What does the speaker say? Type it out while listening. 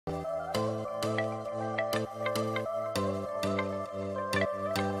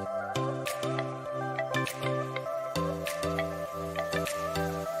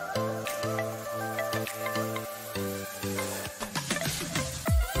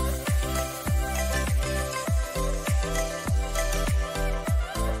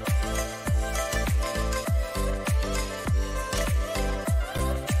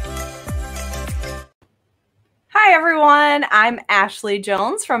Hi everyone, I'm Ashley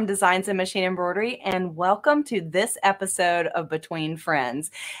Jones from Designs and Machine Embroidery, and welcome to this episode of Between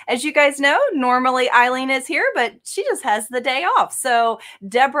Friends. As you guys know, normally Eileen is here, but she just has the day off. So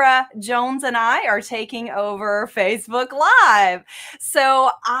Deborah Jones and I are taking over Facebook Live. So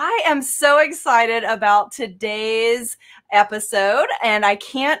I am so excited about today's episode, and I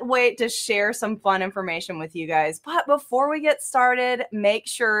can't wait to share some fun information with you guys. But before we get started, make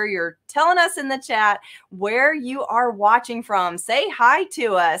sure you're telling us in the chat where you are watching from. Say hi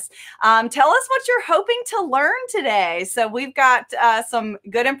to us. Tell us what you're hoping to learn today. So we've got some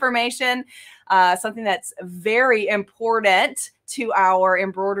good information, something that's very important to our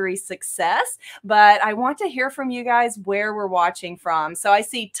embroidery success, but I want to hear from you guys where we're watching from. So I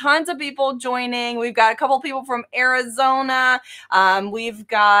see tons of people joining. We've got a couple people from Arizona. We've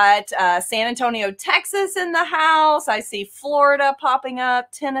got San Antonio, Texas in the house. I see Florida popping up,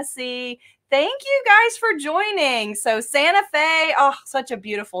 Tennessee. Thank you guys for joining. So Santa Fe, oh, such a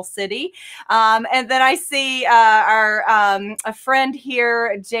beautiful city. And then I see a friend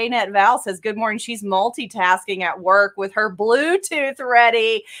here, Janet Val, says, good morning. She's multitasking at work with her Bluetooth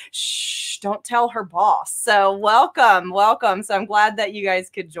ready. Shh, don't tell her boss. So welcome. So I'm glad that you guys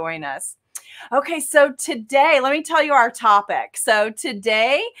could join us. Okay, so today, let me tell you our topic. So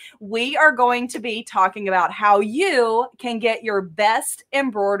today we are going to be talking about how you can get your best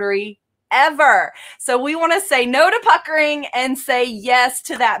embroidery ever. So we want to say no to puckering and say yes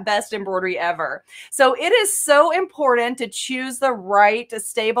to that best embroidery ever. So it is so important to choose the right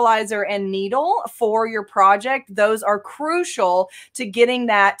stabilizer and needle for your project. Those are crucial to getting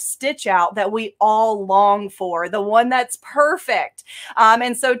that stitch out that we all long for, the one that's perfect.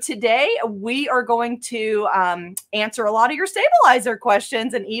 And so today we are going to answer a lot of your stabilizer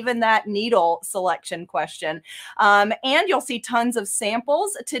questions and even that needle selection question. And you'll see tons of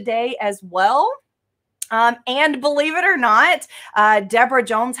samples today as well. And believe it or not, Deborah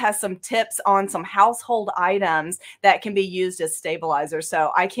Jones has some tips on some household items that can be used as stabilizers.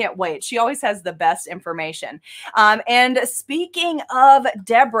 So I can't wait. She always has the best information. And speaking of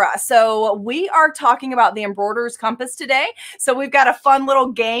Deborah, so we are talking about the embroiderer's compass today. So we've got a fun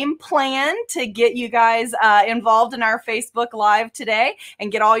little game plan to get you guys involved in our Facebook Live today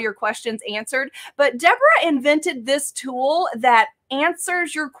and get all your questions answered. But Deborah invented this tool that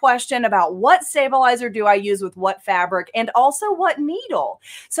answers your question about what stabilizer do I use with what fabric and also what needle.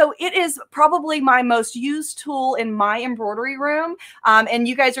 So it is probably my most used tool in my embroidery room. And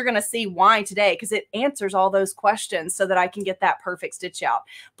you guys are going to see why today, because it answers all those questions so that I can get that perfect stitch out.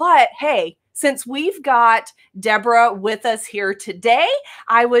 But hey, since we've got Deborah with us here today,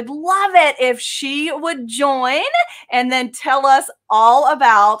 I would love it if she would join and then tell us all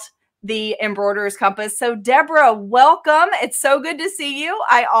about the embroiderer's compass. So Deborah, welcome. It's so good to see you.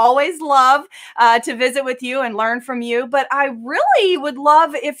 I always love to visit with you and learn from you, but I really would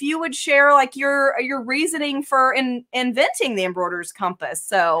love if you would share like your reasoning for inventing the embroiderer's compass.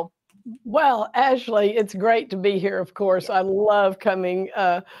 So well, Ashley, it's great to be here, of course. I love coming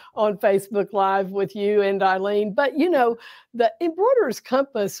on Facebook Live with you and Eileen. But, you know, the embroiderer's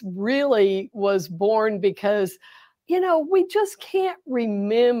compass really was born because, you know, we just can't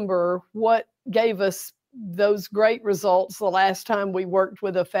remember what gave us those great results the last time we worked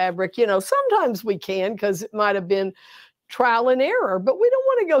with a fabric. You know, sometimes we can because it might have been trial and error, but we don't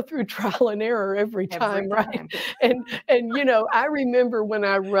want to go through trial and error every time. Right? And you know, I remember when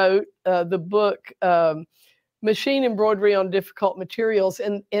I wrote the book Machine Embroidery on Difficult Materials,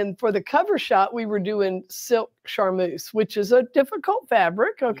 and for the cover shot we were doing silk charmeuse, which is a difficult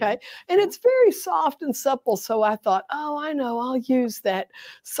fabric, okay, and it's very soft and supple. So I thought, oh, I know, I'll use that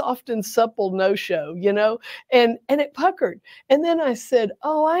soft and supple no-show, you know, and it puckered. And then I said,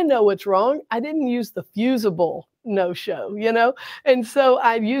 oh, I know what's wrong. I didn't use the fusible no-show, you know, and so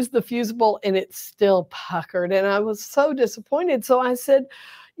I used the fusible and it still puckered, and I was so disappointed. So I said,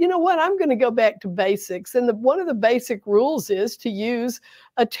 you know what, I'm going to go back to basics. And one of the basic rules is to use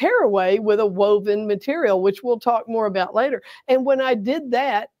a tearaway with a woven material, which we'll talk more about later. And when I did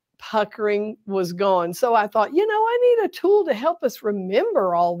that, puckering was gone. So I thought, you know, I need a tool to help us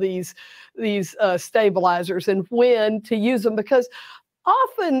remember all these stabilizers and when to use them, because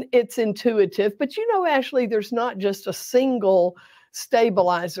often it's intuitive. But you know, Ashley, there's not just a single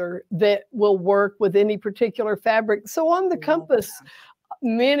stabilizer that will work with any particular fabric. So on the compass,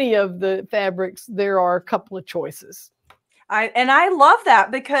 many of the fabrics, there are a couple of choices. I love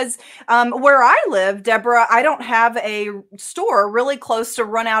that because where I live, Deborah, I don't have a store really close to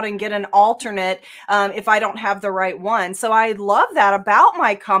run out and get an alternate if I don't have the right one. So I love that about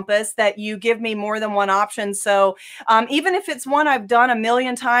my compass, that you give me more than one option. So even if it's one I've done a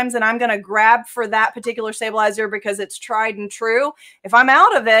million times and I'm going to grab for that particular stabilizer because it's tried and true, if I'm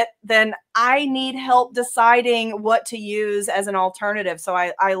out of it, then I need help deciding what to use as an alternative. So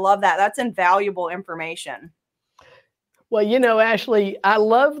I love that. That's invaluable information. Well, you know, Ashley, I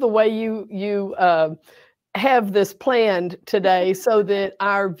love the way you have this planned today so that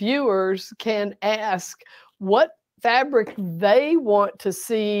our viewers can ask what fabric they want to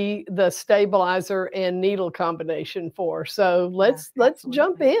see the stabilizer and needle combination for. So let's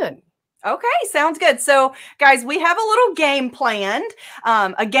jump in. Okay, sounds good. So, guys, we have a little game planned.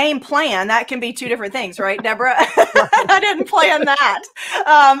 A game plan, that can be two different things, right, Deborah? I didn't plan that.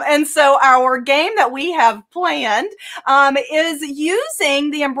 And so our game that we have planned is using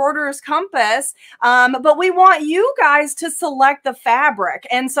the embroiderer's compass, but we want you guys to select the fabric.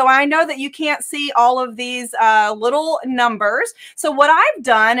 And so I know that you can't see all of these little numbers. So what I've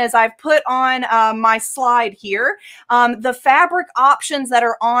done is I've put on my slide here the fabric options that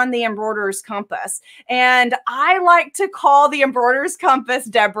are on the embroiderer's compass. And I like to call the embroiderer's compass,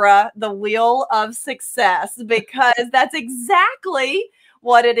 Deborah, the wheel of success, because that's exactly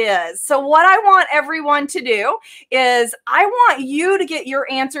what it is. So what I want everyone to do is I want you to get your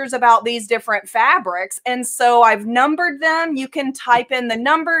answers about these different fabrics. And so I've numbered them. You can type in the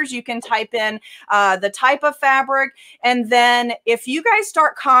numbers, you can type in the type of fabric. And then if you guys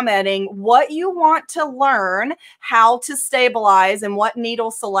start commenting what you want to learn, how to stabilize and what needle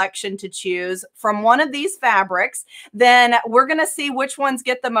selection to choose from one of these fabrics, then we're going to see which ones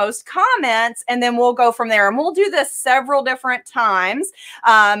get the most comments. And then we'll go from there. And we'll do this several different times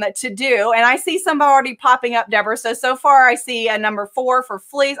to do. And I see some already popping up, Deborah. So far I see a number 4 for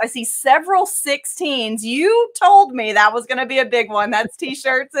fleece. I see several 16s. You told me that was going to be a big one. That's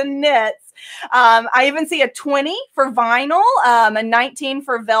t-shirts and knits. I even see a 20 for vinyl, a 19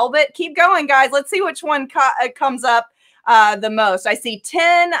 for velvet. Keep going, guys. Let's see which one comes up the most. I see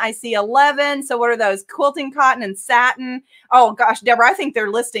 10, I see 11. So what are those? Quilting cotton and satin. Oh gosh, Deborah, I think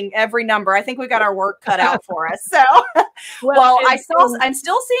they're listing every number. I think we got our work cut out for us. So, well, I'm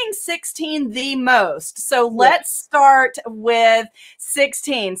still seeing 16 the most. So let's start with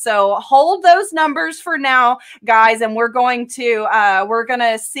 16. So hold those numbers for now, guys, and we're going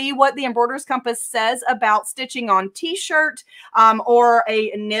to see what the embroiderer's compass says about stitching on t-shirt or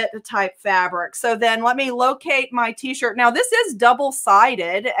a knit type fabric. So then let me locate my t-shirt. Now this is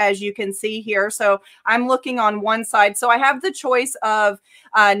double-sided, as you can see here. So I'm looking on one side. So I have the choice of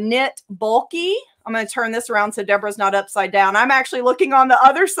knit bulky. I'm going to turn this around so Deborah's not upside down. I'm actually looking on the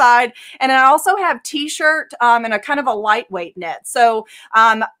other side. And I also have t-shirt and a kind of a lightweight knit. So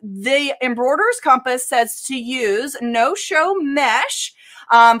the embroiderer's compass says to use no-show mesh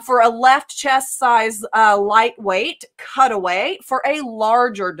for a left chest size lightweight cutaway for a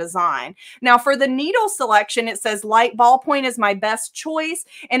larger design. Now for the needle selection, it says light ballpoint is my best choice.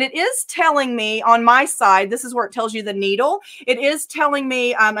 And it is telling me on my side, this is where it tells you the needle. It is telling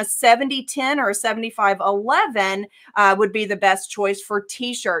me a 70-10 or a 75-11 would be the best choice for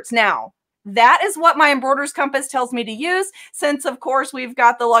t-shirts. Now, that is what my embroiderer's compass tells me to use. Since, of course, we've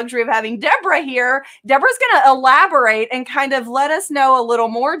got the luxury of having Deborah here, Deborah's going to elaborate and kind of let us know a little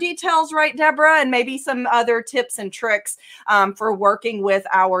more details, right, Deborah? And maybe some other tips and tricks for working with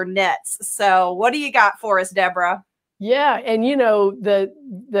our knits. So what do you got for us, Deborah? Yeah, and you know,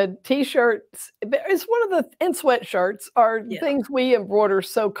 the t-shirts, it's one of the, and sweatshirts are things we embroider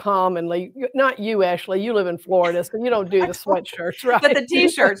so commonly. Not you, Ashley, you live in Florida, so you don't do the sweatshirts, right? But the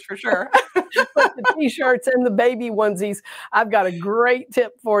t-shirts for sure. But the t-shirts and the baby onesies, I've got a great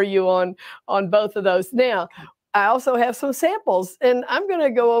tip for you on both of those. Now, I also have some samples, and I'm going to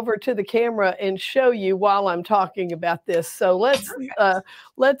go over to the camera and show you while I'm talking about this. So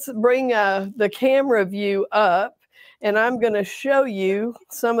let's bring the camera view up. And I'm going to show you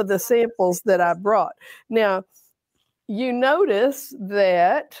some of the samples that I brought. Now, you notice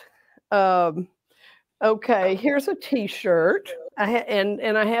that, okay, here's a t-shirt.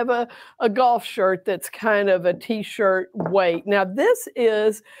 And I have a golf shirt that's kind of a t-shirt weight. Now, this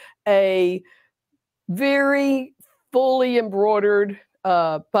is a very fully embroidered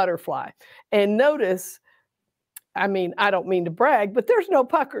butterfly. And notice I mean, I don't mean to brag, but there's no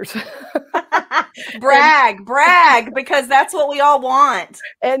puckers. brag, because that's what we all want.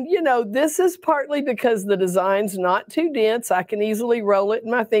 And, you know, this is partly because the design's not too dense. I can easily roll it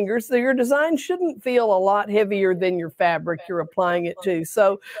in my fingers. So your design shouldn't feel a lot heavier than your fabric you're applying it to.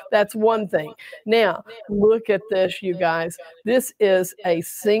 So that's one thing. Now, look at this, you guys. This is a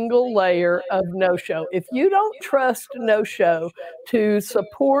single layer of no-show. If you don't trust no-show to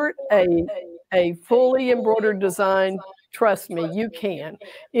support a fully embroidered design, trust me, you can.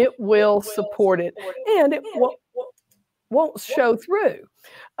 It will support it, and it won't show through.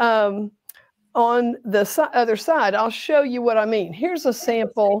 On the other side, I'll show you what I mean. Here's a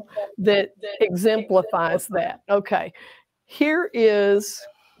sample that exemplifies that. Okay, here is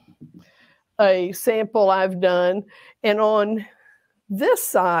a sample I've done, and on this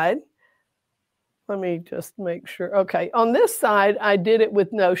side, let me just make sure. Okay, on this side, I did it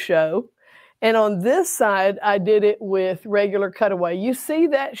with no show. And on this side, I did it with regular cutaway. You see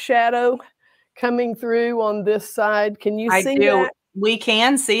that shadow coming through on this side? Can you see that? We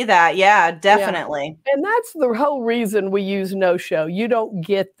can see that. Yeah, definitely. Yeah. And that's the whole reason we use no-show. You don't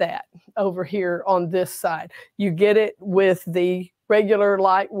get that over here on this side. You get it with the regular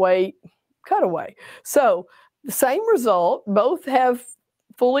lightweight cutaway. So the same result, both have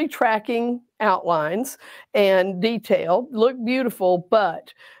fully tracking outlines and detail, look beautiful,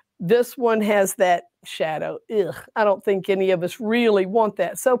 but this one has that shadow. Ugh, I don't think any of us really want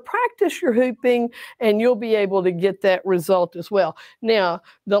that. So practice your hooping and you'll be able to get that result as well. Now,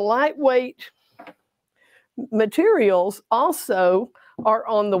 the lightweight materials also are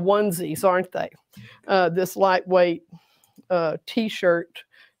on the onesies, aren't they? This lightweight t-shirt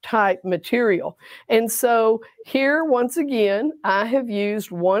type material. And so here, once again, I have used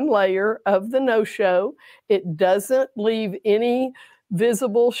one layer of the no-show. It doesn't leave any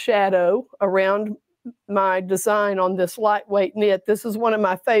visible shadow around my design on this lightweight knit. This is one of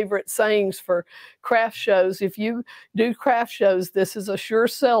my favorite sayings for craft shows. If you do craft shows, this is a sure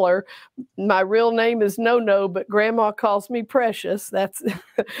seller. My real name is No, but Grandma calls me Precious. That's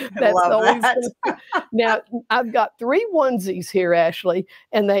always that. Now, I've got 3 onesies here, Ashley,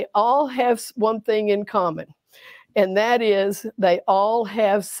 and they all have one thing in common, and that is they all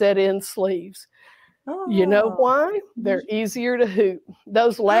have set-in sleeves. Oh. You know why? They're easier to hoop.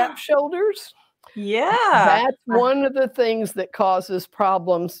 Those lap shoulders, yeah, that's one of the things that causes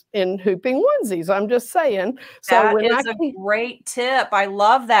problems in hooping onesies. I'm just saying. So that is a great tip. I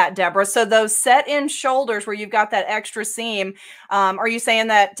love that, Deborah. So those set-in shoulders where you've got that extra seam, are you saying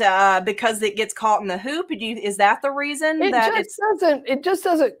that because it gets caught in the hoop? Is that the reason? It just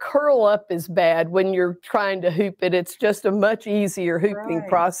doesn't curl up as bad when you're trying to hoop it. It's just a much easier hooping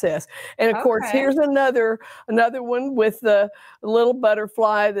process. And of course, here's another one with the little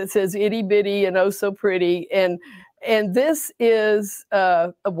butterfly that says itty bitty and oh so pretty. And this is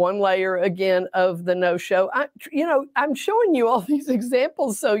a one layer again of the no-show. I'm showing you all these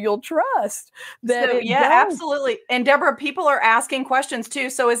examples so you'll trust that. So, yeah, absolutely. And Deborah, people are asking questions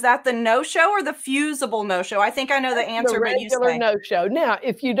too. So is that the no-show or the fusible no-show? I think I know the answer, but you say regular no-show. Now,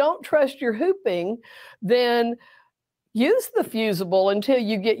 if you don't trust your hooping, then use the fusible until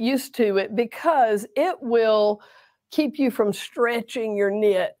you get used to it, because it will keep you from stretching your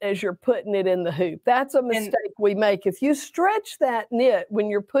knit as you're putting it in the hoop. That's a mistake we make. If you stretch that knit when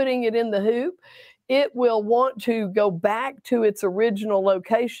you're putting it in the hoop, it will want to go back to its original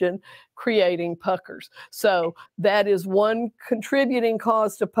location, creating puckers. So that is one contributing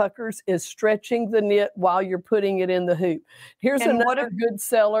cause to puckers, is stretching the knit while you're putting it in the hoop. Here's another good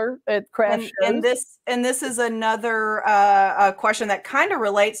seller at craft shows. And this is another question that kind of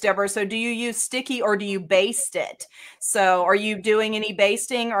relates, Deborah. So do you use sticky or do you baste it? So are you doing any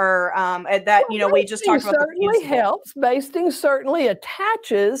basting or that, we just talked about the fusible. Helps. Basting certainly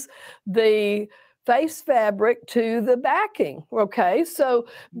attaches the face fabric to the backing. Okay, so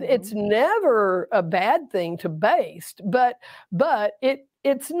it's never a bad thing to baste, but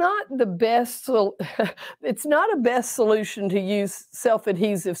it's not the best. It's not a best solution to use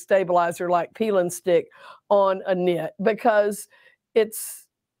self-adhesive stabilizer like peel and stick on a knit, because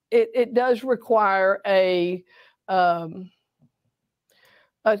it does require a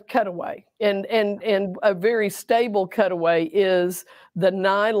cutaway, and a very stable cutaway is the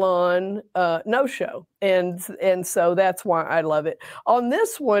nylon no-show, and so that's why I love it. On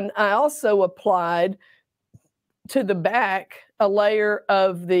this one, I also applied to the back a layer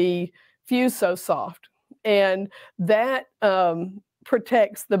of the Fuse So Soft, and that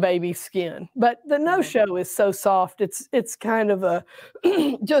protects the baby's skin. But the no-show is so soft. It's kind of a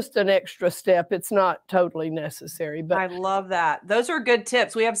just an extra step. It's not totally necessary. But I love that. Those are good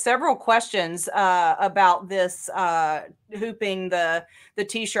tips. We have several questions about this hooping the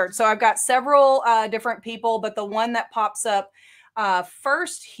t-shirt. So I've got several different people, but the one that pops up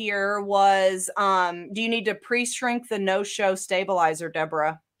first here was, do you need to pre-shrink the no-show stabilizer,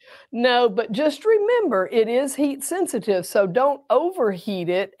 Deborah? no, but just remember, it is heat sensitive, so don't overheat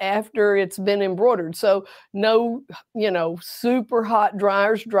it after it's been embroidered. So no, super hot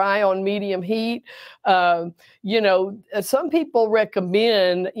dryers, dry on medium heat. Some people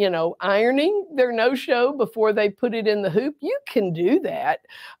recommend, ironing their no-show before they put it in the hoop. You can do that.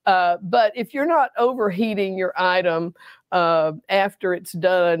 But if you're not overheating your item after it's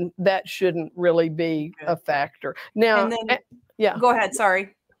done, that shouldn't really be a factor. Now, yeah. Go ahead.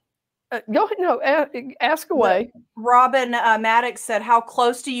 Sorry. Go ahead. No, ask away. Robin Maddox said, how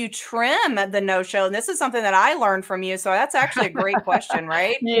close do you trim the no-show? And this is something that I learned from you. So that's actually a great question,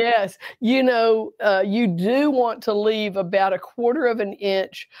 right? Yes. You do want to leave about 1/4 of an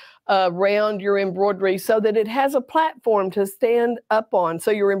inch around your embroidery so that it has a platform to stand up on.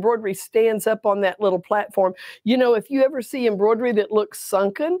 So your embroidery stands up on that little platform. If you ever see embroidery that looks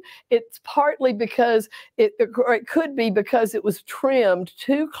sunken, it's partly because it could be because it was trimmed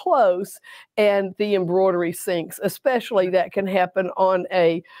too close and the embroidery sinks. Especially that can happen on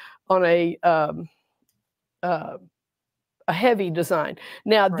a heavy design.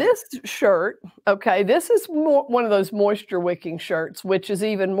 Now, this shirt, okay, this is one of those moisture wicking shirts, which is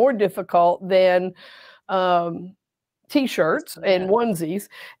even more difficult than t-shirts and onesies,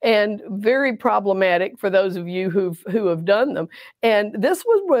 and very problematic for those of you who have done them. And this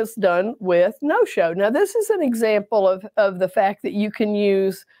was done with no-show. Now, this is an example of the fact that you can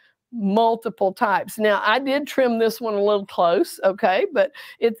use multiple types. Now, I did trim this one a little close, okay, but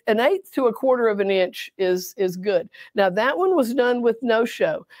it's 1/8 to 1/4 of an inch is good. Now, that one was done with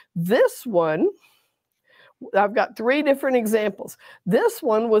no-show. This one, I've got 3 different examples. This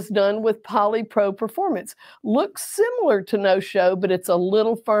one was done with Poly Pro Performance. Looks similar to no-show, but it's a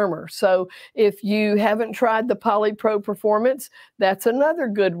little firmer. So if you haven't tried the Poly Pro Performance, that's another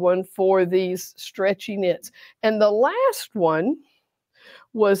good one for these stretchy knits. And the last one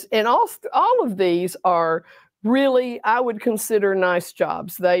was, and all of these are really, I would consider nice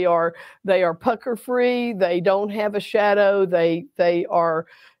jobs. They are pucker free. They don't have a shadow. They are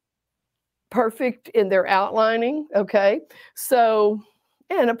perfect in their outlining. Okay. So,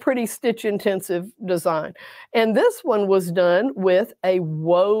 and a pretty stitch intensive design. And this one was done with a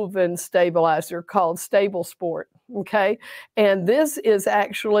woven stabilizer called Stable Sport. Okay. And this is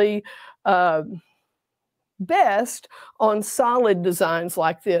actually, best on solid designs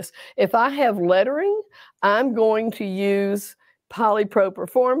like this. If I have lettering, I'm going to use Poly Pro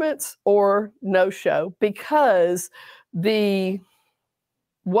Performance or no-show, because the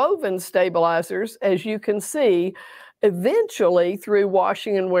woven stabilizers, as you can see, eventually through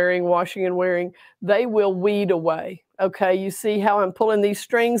washing and wearing, they will weed away. Okay, you see how I'm pulling these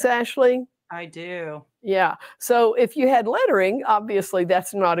strings, Ashley? I do. Yeah. So if you had lettering, obviously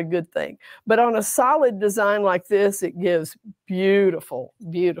that's not a good thing. But on a solid design like this, it gives beautiful,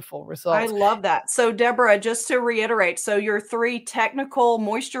 beautiful results. I love that. So Deborah, just to reiterate, so your 3 technical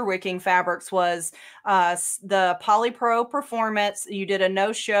moisture wicking fabrics was the Poly Pro Performance. You did a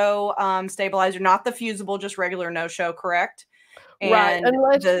no-show stabilizer, not the fusible, just regular no-show, correct? And right,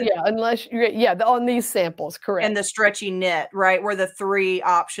 on these samples, correct. And the stretchy knit, right, were the 3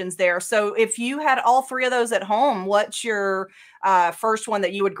 options there. So if you had all 3 of those at home, what's your first one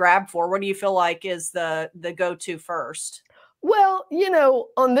that you would grab for? What do you feel like is the go-to first? Well,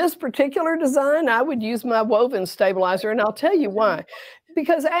 on this particular design, I would use my woven stabilizer, and I'll tell you why.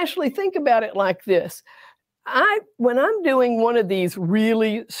 Because Ashley, think about it like this. When I'm doing one of these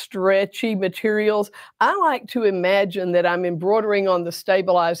really stretchy materials, I like to imagine that I'm embroidering on the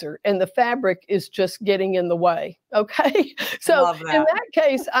stabilizer and the fabric is just getting in the way. Okay. So in that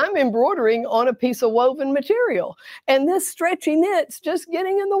case, I'm embroidering on a piece of woven material and this stretchy knit's just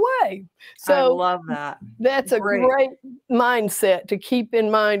getting in the way. So I love that. That's a great mindset to keep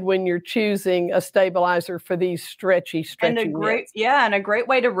in mind when you're choosing a stabilizer for these stretchy and a great knits. and a great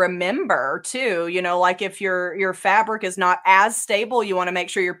way to remember too, like if your fabric is not as stable, you want to make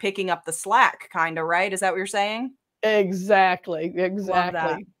sure you're picking up the slack, kind of, right? Is that what you're saying? Exactly.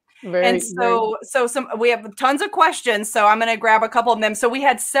 We have tons of questions, so I'm going to grab a couple of them. So we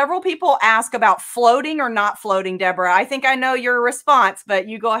had several people ask about floating or not floating, Deborah. I think I know your response, but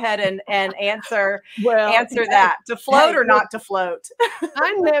you go ahead and answer that. To float or not to float?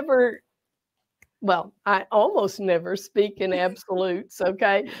 Well, I almost never speak in absolutes,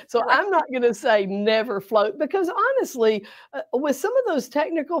 okay? So I'm not going to say never float, because honestly, with some of those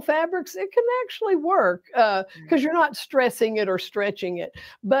technical fabrics, it can actually work because you're not stressing it or stretching it.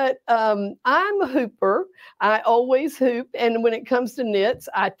 But I'm a hooper. I always hoop. And when it comes to knits,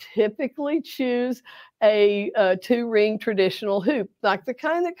 I typically choose a two-ring traditional hoop, like the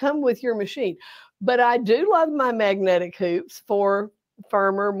kind that come with your machine. But I do love my magnetic hoops for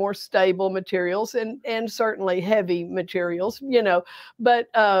firmer, more stable materials, and certainly heavy materials, you know. But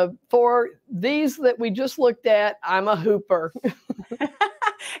for these that we just looked at, I'm a hooper.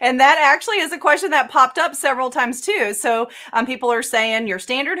 And that actually is a question that popped up several times too. So people are saying your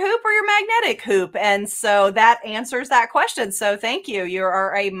standard hoop or your magnetic hoop. And so that answers that question. So thank you. You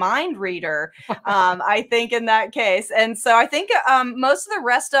are a mind reader, I think, in that case. And so I think most of the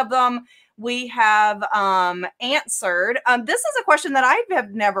rest of them we have answered. This is a question that I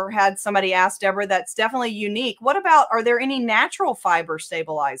have never had somebody ask, Deborah, that's definitely unique. What about, are there any natural fiber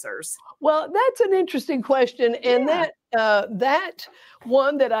stabilizers? Well, that's an interesting question. And that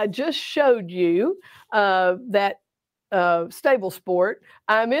one that I just showed you, that Stable Sport,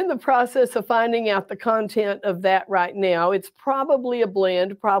 I'm in the process of finding out the content of that right now. It's probably a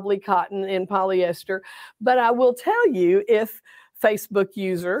blend, probably cotton and polyester. But I will tell you, if Facebook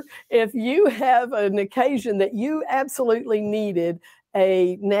user, if you have an occasion that you absolutely needed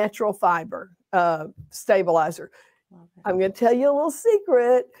a natural fiber stabilizer, I'm going to tell you a little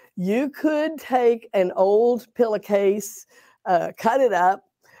secret. You could take an old pillowcase, cut it up,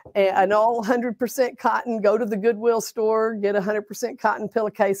 and all 100% cotton, go to the Goodwill store, get a 100% cotton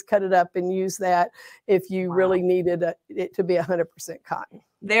pillowcase, cut it up, and use that if you really needed it to be 100% cotton.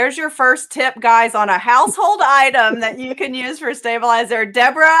 There's your first tip, guys, on a household item that you can use for stabilizer.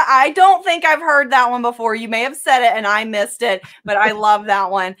 Deborah, I don't think I've heard that one before. You may have said it and I missed it, but I love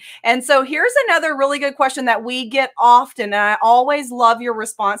that one. And so here's another really good question that we get often, and I always love your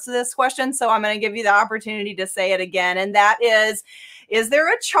response to this question. So I'm going to give you the opportunity to say it again. And that is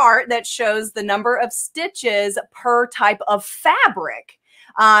there a chart that shows the number of stitches per type of fabric?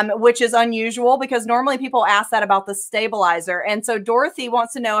 Which is unusual because normally people ask that about the stabilizer. And so Dorothy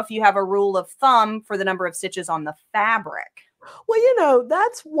wants to know if you have a rule of thumb for the number of stitches on the fabric. Well, you know,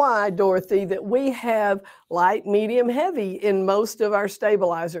 that's why, Dorothy, that we have light, medium, heavy in most of our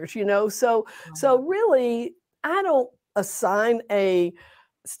stabilizers, you know. So really, I don't assign a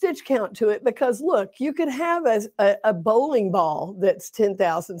stitch count to it, because look, you could have a bowling ball that's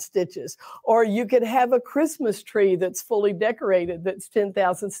 10,000 stitches, or you could have a Christmas tree that's fully decorated that's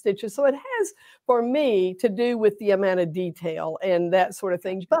 10,000 stitches. So it has, for me, to do with the amount of detail and that sort of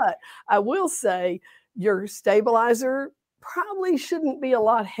thing. But I will say your stabilizer probably shouldn't be a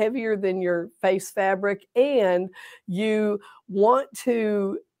lot heavier than your face fabric, and you want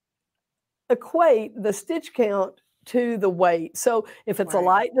to equate the stitch count to the weight. So if it's a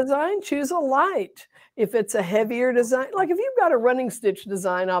light design, choose a light. If it's a heavier design, like if you've got a running stitch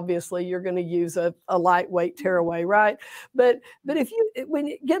design, obviously you're going to use a lightweight tearaway, right? But if when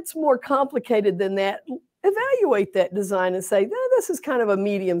it gets more complicated than that, evaluate that design and say, this is kind of a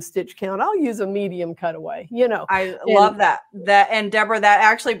medium stitch count. I'll use a medium cutaway, you know. I love that. And Deborah, that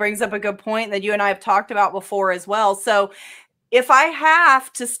actually brings up a good point that you and I have talked about before as well. So if I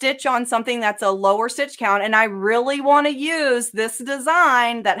have to stitch on something that's a lower stitch count and I really want to use this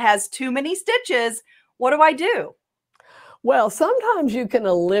design that has too many stitches, what do I do? Well, sometimes you can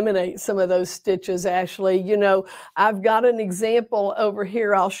eliminate some of those stitches, Ashley. You know, I've got an example over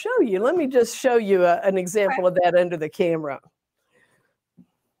here I'll show you. Let me just show you an example of that under the camera.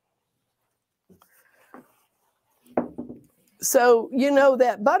 So, you know,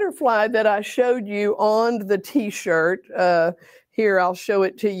 that butterfly that I showed you on the t-shirt, here, I'll show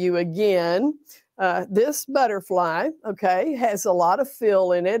it to you again. This butterfly, okay, has a lot of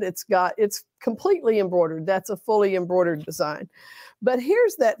fill in it. It's completely embroidered. That's a fully embroidered design. But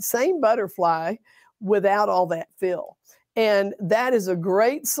here's that same butterfly without all that fill. And that is a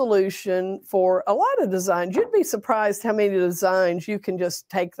great solution for a lot of designs. You'd be surprised how many designs you can just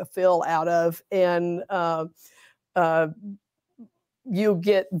take the fill out of, and you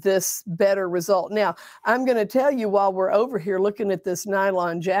get this better result. Now, I'm going to tell you, while we're over here looking at this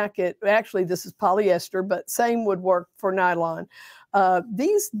nylon jacket, actually this is polyester, but same would work for nylon.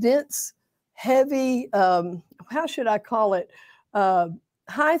 These dense, heavy, how should I call it?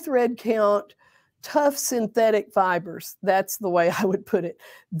 High thread count, tough synthetic fibers. That's the way I would put it.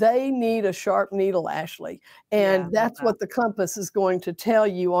 They need a sharp needle, Ashley. And that's what the compass is going to tell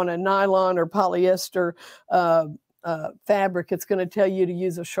you on a nylon or polyester fabric, it's going to tell you to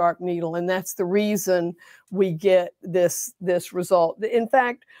use a sharp needle, and that's the reason we get this result. In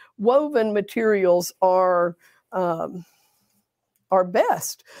fact, woven materials are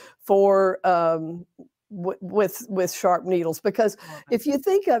best for with sharp needles, because if you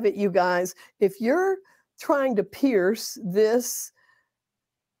think of it, you guys, if you're trying to pierce this,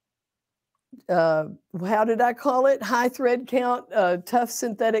 how did I call it? High thread count, tough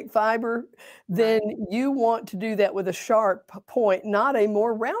synthetic fiber, then you want to do that with a sharp point, not a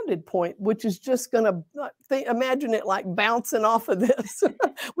more rounded point, which is just going to imagine it like bouncing off of this,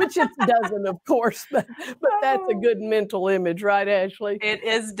 which it doesn't, of course, but that's a good mental image, right, Ashley? It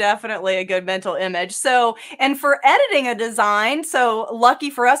is definitely a good mental image. So, and for editing a design, so lucky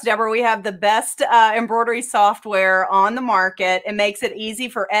for us, Deborah, we have the best embroidery software on the market. It makes it easy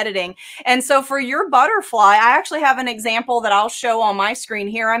for editing. And so for your butterfly, I actually have an example that I'll show on my screen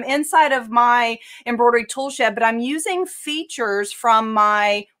here. I'm inside of my embroidery tool shed, but I'm using features from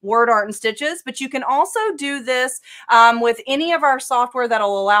my Word Art and Stitches, but you can also do this with any of our software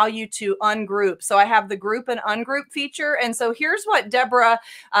that'll allow you to ungroup. So I have the group and ungroup feature. And so here's what Deborah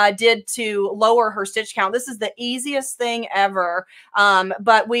did to lower her stitch count. This is the easiest thing ever.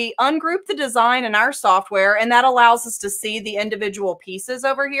 But we ungroup the design in our software, and that allows us to see the individual pieces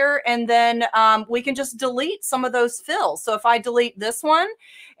over here. And then we can just delete some of those fills. So if I delete this one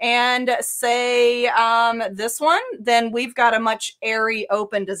and say this one, then we've got a much airy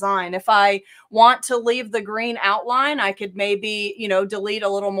open design. If I want to leave the green outline, I could maybe, you know, delete a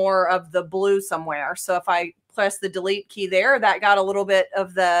little more of the blue somewhere. So if I press the delete key there, that got a little bit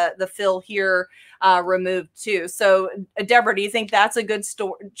of the fill here removed too. So Deborah, do you think that's a good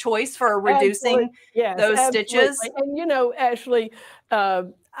choice for reducing those stitches? And you know, Ashley,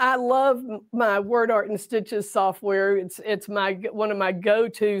 I love my Word Art and Stitches software. It's one of my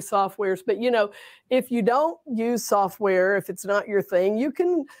go-to softwares. But you know, if you don't use software, if it's not your thing, you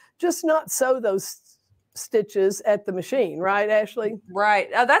can just not sew those stitches at the machine, right, Ashley? Right.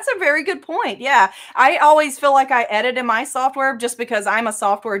 That's a very good point. Yeah. I always feel like I edit in my software just because I'm a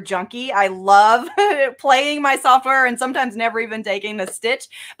software junkie. I love playing my software and sometimes never even taking a stitch.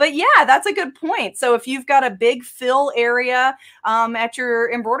 But yeah, that's a good point. So if you've got a big fill area at your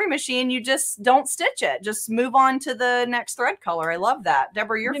embroidery machine, you just don't stitch it. Just move on to the next thread color. I love that.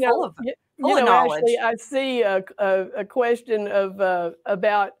 Deborah, you're full of knowledge. Ashley, I see a question of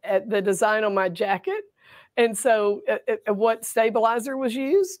about the design on my jacket. And so what stabilizer was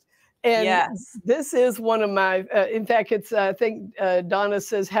used? And this is one of my, in fact, it's, I think Donna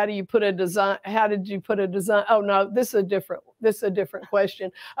says, how do you put a design? How did you put a design? Oh, no, this is a different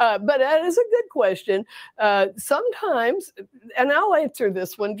question. But that is a good question. Sometimes, and I'll answer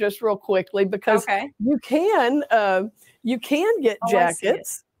this one just real quickly, because you can get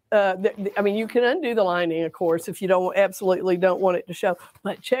jackets. I mean, you can undo the lining, of course, if you absolutely don't want it to show.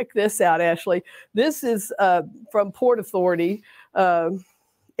 But check this out, Ashley. This is from Port Authority.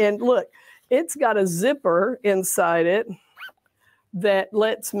 And look, it's got a zipper inside it that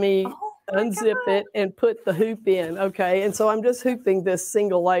lets me unzip it and put the hoop in. Okay. And so I'm just hooping this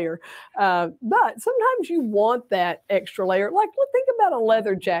single layer. But sometimes you want that extra layer. Like, well, think about a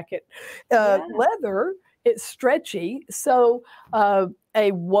leather jacket. Leather, it's stretchy. So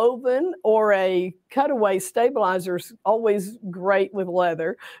a woven or a cutaway stabilizer is always great with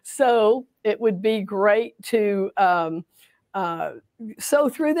leather. So it would be great to sew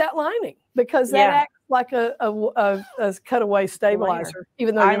through that lining, because that acts like a cutaway stabilizer,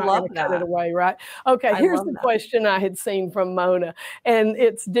 even though you're not going to cut it away, right? Okay, here's the question I had seen from Mona, and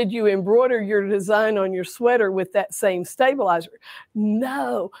it's, did you embroider your design on your sweater with that same stabilizer?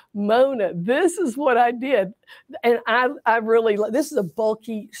 No, Mona, this is what I did. And I really, this is a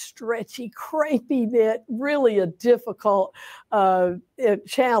bulky, stretchy, crepey knit, really a difficult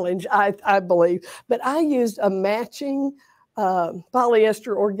challenge, I believe. But I used a matching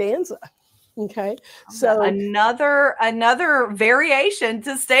polyester organza. Okay, so another variation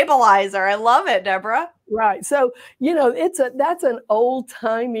to stabilizer. I love it, Deborah. Right. So, you know, that's an old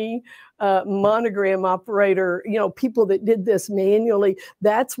timey monogram operator, you know, people that did this manually.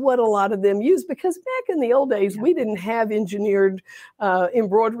 That's what a lot of them use, because back in the old days, we didn't have engineered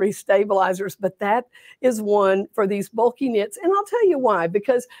embroidery stabilizers, but that is one for these bulky knits. And I'll tell you why,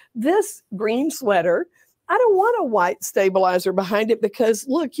 because this green sweater, I don't want a white stabilizer behind it, because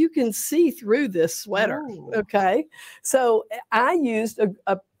look, you can see through this sweater. Ooh. Okay. So I used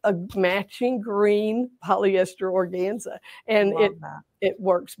a matching green polyester organza, and it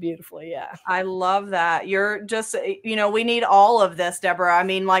works beautifully. Yeah. I love that. You're just, you know, we need all of this, Deborah. I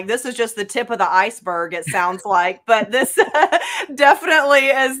mean, like, this is just the tip of the iceberg, it sounds like, but this definitely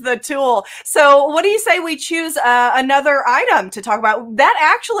is the tool. So what do you say we choose another item to talk about? That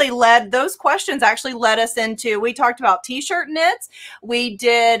actually those questions actually led us into, we talked about t-shirt knits. We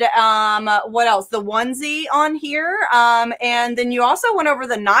did, what else? The onesie on here. And then you also went over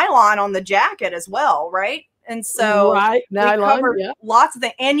the nylon on the jacket as well, right? And so Right, we nylon, covered yeah. lots of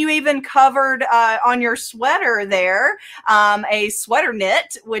things, and you even covered on your sweater there a sweater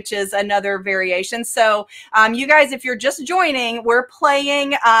knit, which is another variation. So you guys, if you're just joining, we're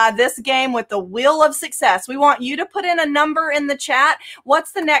playing this game with the Wheel of Success. We want you to put in a number in the chat.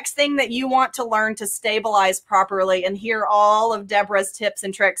 What's the next thing that you want to learn to stabilize properly, and hear all of Deborah's tips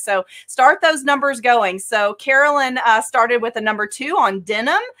and tricks? So start those numbers going. So Carolyn started with a number 2 on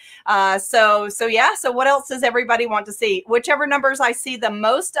denim. So yeah. So what else does everybody want to see? Whichever numbers I see the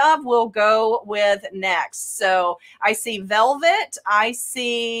most of, we'll go with next. So I see velvet. I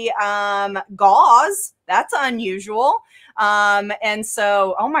see gauze. That's unusual. And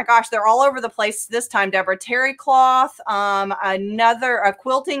so, oh my gosh, they're all over the place this time, Deborah. Terry cloth, a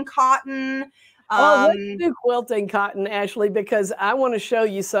quilting cotton. Oh, let's do quilting cotton, Ashley, because I want to show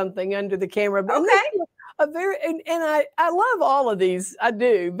you something under the camera. Okay. And I love all of these. I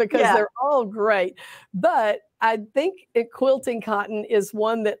do, because they're all great. But I think quilting cotton is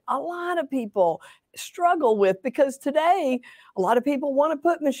one that a lot of people struggle with, because today a lot of people want to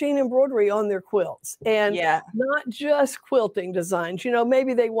put machine embroidery on their quilts, and not just quilting designs. You know,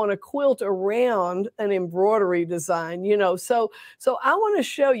 maybe they want to quilt around an embroidery design, you know. So I want to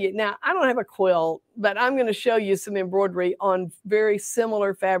show you. Now, I don't have a quilt, but I'm going to show you some embroidery on very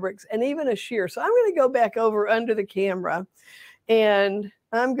similar fabrics, and even a sheer. So I'm going to go back over under the camera, and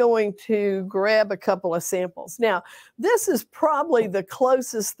I'm going to grab a couple of samples. Now, this is probably the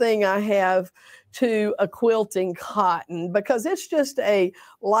closest thing I have to a quilting cotton, because it's just a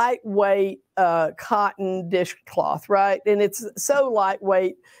lightweight cotton dishcloth, right? And it's so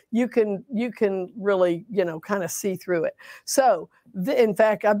lightweight, you can really, you know, kind of see through it. So in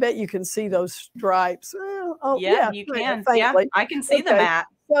fact, I bet you can see those stripes. Yeah, you can. Yeah, I can see the mat.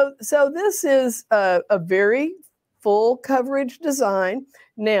 So this is a very full coverage design.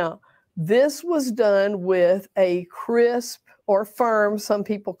 Now, this was done with a crisp or firm, some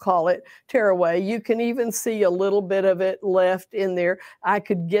people call it, tearaway. You can even see a little bit of it left in there. I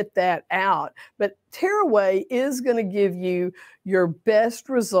could get that out. But tearaway is going to give you your best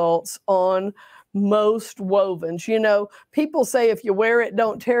results on most wovens. You know, people say if you wear it,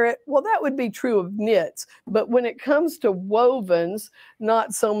 don't tear it. Well, that would be true of knits. But when it comes to wovens,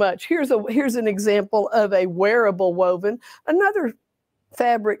 not so much. Here's an example of a wearable woven. Another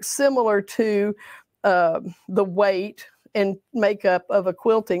fabric similar to the weight and makeup of a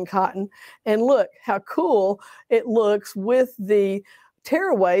quilting cotton. And look how cool it looks with the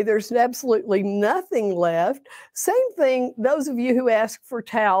tearaway. There's absolutely nothing left. Same thing, those of you who asked for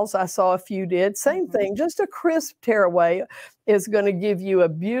towels, I saw a few did. Same thing, just a crisp tearaway is going to give you a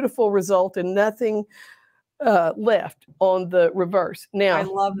beautiful result and nothing left on the reverse. Now, I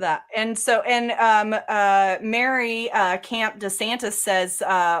love that. And so, Mary Camp DeSantis says,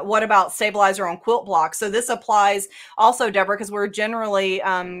 what about stabilizer on quilt blocks? So this applies also, Deborah, because we're generally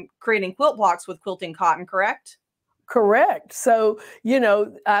creating quilt blocks with quilting cotton, correct? Correct. So, you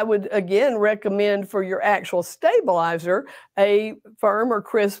know, I would again recommend for your actual stabilizer a firm or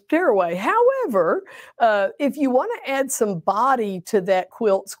crisp tearaway. However, if you want to add some body to that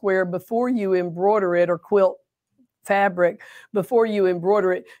quilt square before you embroider it, or quilt fabric before you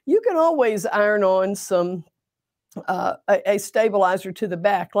embroider it, you can always iron on some a stabilizer to the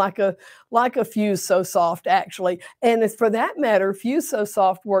back, like a Fuse So Soft, actually. And for that matter, Fuse So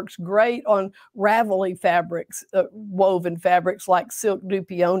Soft works great on ravelly fabrics, woven fabrics like silk du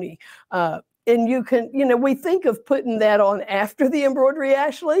peony. And you can, you know, we think of putting that on after the embroidery,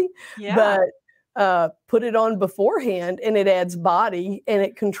 Ashley, but put it on beforehand, and it adds body and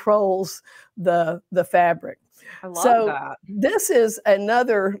it controls the fabric. I love that. This is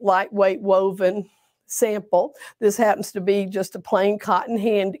another lightweight woven sample. This happens to be just a plain cotton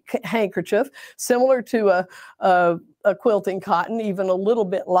handkerchief, similar to a quilting cotton, even a little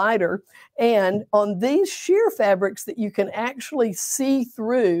bit lighter. And on these sheer fabrics that you can actually see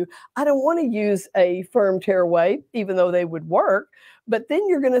through, I don't want to use a firm tearaway, even though they would work, but then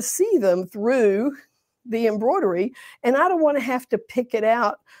you're going to see them through the embroidery, and I don't want to have to pick it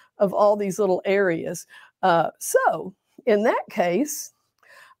out of all these little areas. So in that case,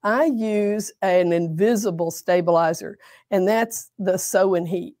 I use an invisible stabilizer, and that's the sew and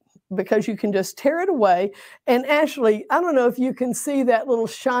heat. because you can just tear it away. And Ashley, I don't know if you can see that little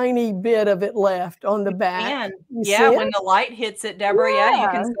shiny bit of it left on the back. And You yeah, see when it? the light hits it, Deborah, yeah, you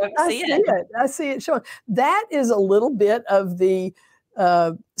can I see see it. it. I see it showing. That is a little bit of the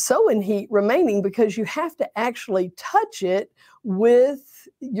sewing heat remaining because you have to actually touch it with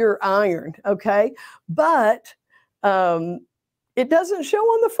your iron, okay? But it doesn't show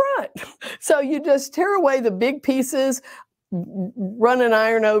on the front. So you just tear away the big pieces, run an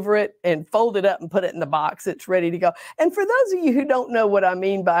iron over it, and fold it up and put it in the box. It's ready to go. And for those of you who don't know what I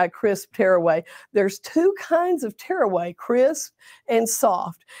mean by a crisp tearaway, there's two kinds of tearaway, crisp and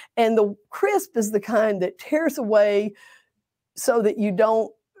soft. And the crisp is the kind that tears away so that you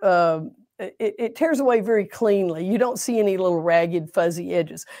don't, it tears away very cleanly. You don't see any little ragged, fuzzy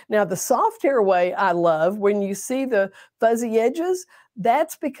edges. Now, the soft tearaway I love, when you see the fuzzy edges,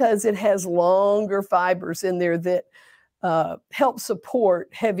 that's because it has longer fibers in there that help support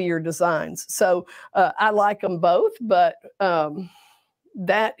heavier designs. So I like them both, but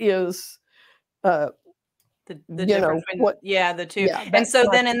that is the difference between the two. Yeah, and so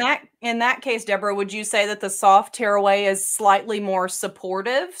then in that case, Deborah, would you say that the soft tearaway is slightly more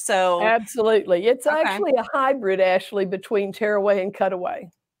supportive? So absolutely. It's actually a hybrid, Ashley, between tearaway and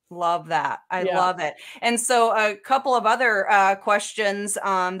cutaway. Love that. I love it. And so a couple of other questions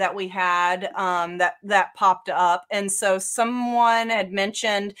that we had that popped up. And so someone had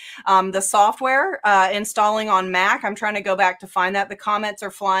mentioned the software installing on Mac. I'm trying to go back to find that. The comments are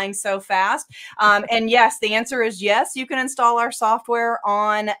flying so fast. And yes, the answer is yes. You can install our software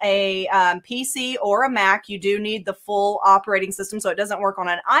on a PC or a Mac. You do need the full operating system, so it doesn't work on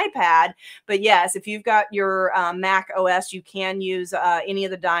an iPad. But yes, if you've got your Mac OS, you can use any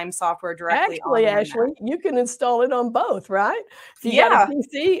of the Dime software directly. Actually, Ashley, you can install it on both, right? If you got a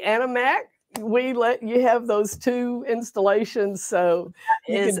PC and a Mac, we let you have those two installations, so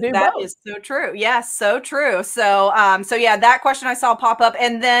you can do that both. Is so true. Yes, so true. So so yeah, that question I saw pop up.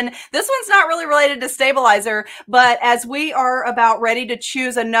 And then this one's not really related to stabilizer, but as we are about ready to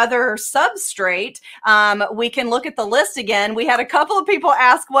choose another substrate, we can look at the list again. We had a couple of people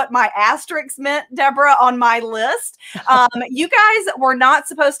ask what my asterisks meant, Deborah, on my list. You guys were not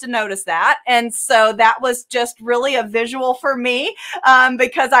supposed to notice that, and so that was just really a visual for me,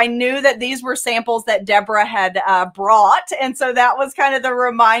 because I knew that these were samples that Deborah had brought. And so that was kind of the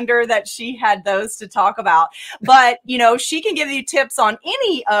reminder that she had those to talk about. But, you know, she can give you tips on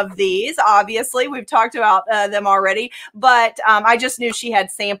any of these. Obviously, we've talked about them already, but I just knew she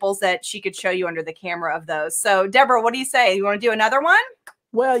had samples that she could show you under the camera of those. So Deborah, what do you say? You want to do another one?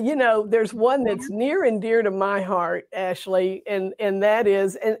 Well, you know, there's one that's near and dear to my heart, Ashley, and that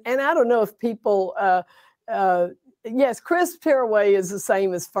is, and I don't know if people, yes, crisp tearaway is the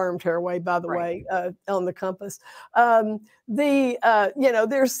same as firm tearaway, by the way, on the compass. You know,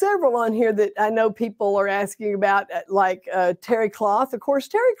 there's several on here that I know people are asking about, like terry cloth. Of course,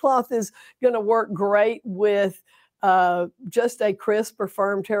 terry cloth is going to work great with just a crisp or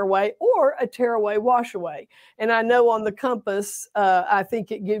firm tearaway or a tearaway washaway. And I know on the compass, I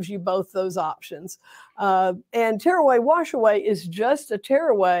think it gives you both those options. And tearaway washaway is just a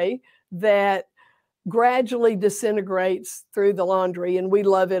tearaway that gradually disintegrates through the laundry, and we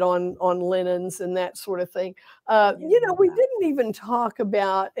love it on linens and that sort of thing. You know, we didn't even talk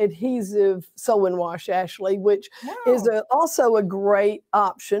about adhesive sew and wash, Ashley, which is also a great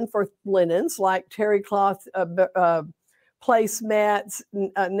option for linens like terry cloth, placemats,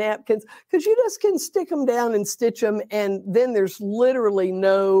 napkins, because you just can stick them down and stitch them, and then there's literally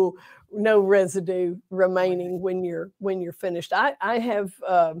no residue remaining when you're finished. I have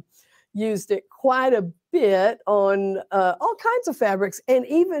used it quite a bit on all kinds of fabrics and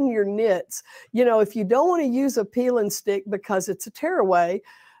even your knits. You know, if you don't want to use a peel and stick because it's a tearaway,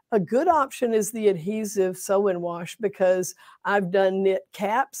 a good option is the adhesive sew and wash, because I've done knit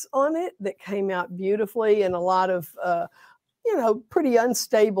caps on it that came out beautifully, and a lot of, you know, pretty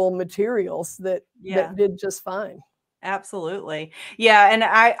unstable materials that did just fine. Absolutely. Yeah. And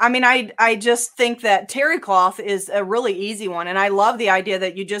I mean, I just think that terry cloth is a really easy one. And I love the idea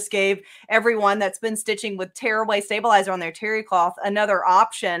that you just gave everyone that's been stitching with tearaway stabilizer on their terry cloth another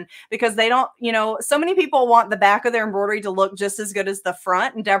option, because they don't, you know, so many people want the back of their embroidery to look just as good as the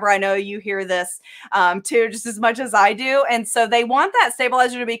front. And Deborah, I know you hear this too, just as much as I do. And so they want that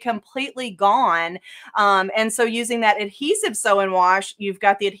stabilizer to be completely gone. And so using that adhesive sew and wash, you've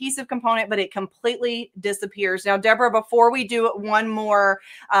got the adhesive component, but it completely disappears. Now, Deborah, before we do one more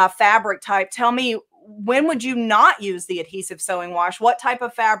fabric type, tell me when would you not use the adhesive sewing wash? What type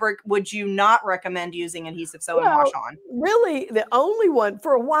of fabric would you not recommend using adhesive sewing wash on? Really, the only one,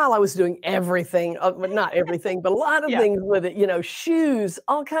 for a while I was doing everything, but not everything, but a lot of things with it, you know, shoes,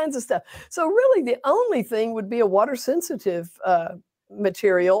 all kinds of stuff. So really the only thing would be a water sensitive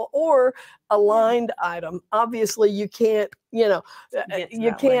material or a lined item. Obviously you can't, you know,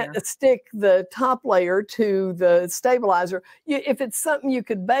 you can't stick the top layer to the stabilizer. If it's something you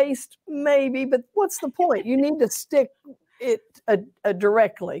could baste, maybe, but what's the point? You need to stick it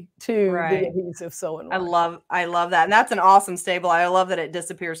directly to the adhesive sewing wash. I love that. And that's an awesome stabilizer. I love that it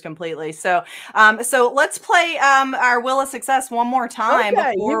disappears completely. So, so let's play our Wheel of Success one more time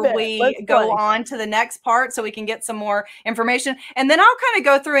before we go on to the next part so we can get some more information. And then I'll kind of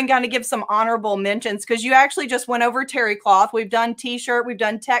go through and kind of give some honorable mentions because you actually just went over terry cloth. We've done t-shirt, we've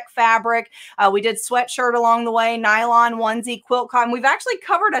done tech fabric, we did sweatshirt along the way, nylon, onesie, quilt cotton. We've actually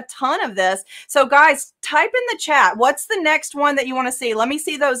covered a ton of this. So guys, type in the chat, what's the next one that you want to see? Let me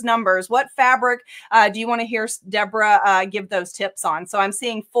see those numbers. What fabric do you want to hear Deborah give those tips on? So I'm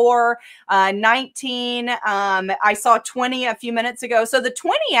seeing 4, 19. I saw 20 a few minutes ago. So the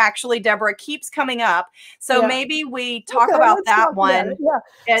 20 actually, Deborah, keeps coming up. So maybe we talk about that one.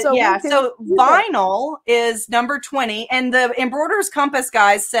 So vinyl is number 20. And the Embroiderer's Compass,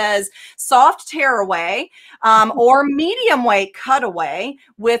 guys, says soft tearaway or medium weight cutaway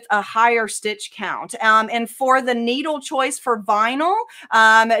with a higher stitch count. And for the needle choice for vinyl,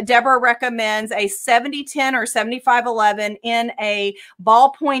 Deborah recommends a 70-10 or 75-11 in a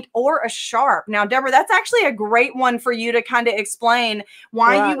ballpoint or a sharp. Now, Deborah, that's actually a great one for you to kind of explain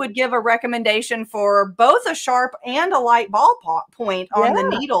why you would give a recommendation for both a sharp and a light ballpoint on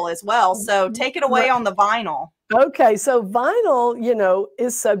the needle as well. So take it away on the vinyl. Okay, so vinyl, you know,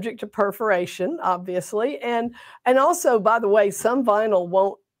 is subject to perforation, obviously, and also, by the way, some vinyl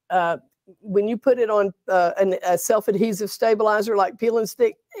won't. When you put it on a self-adhesive stabilizer like peel and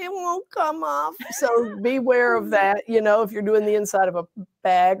stick, it won't come off. So beware of that. You know, if you're doing the inside of a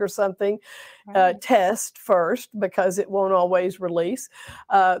bag or something, test first because it won't always release.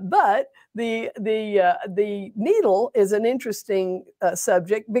 But the needle is an interesting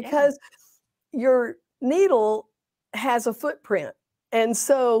subject because your needle has a footprint, and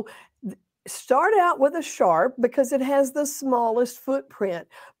so start out with a sharp because it has the smallest footprint.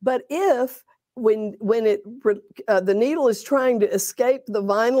 But if when the needle is trying to escape the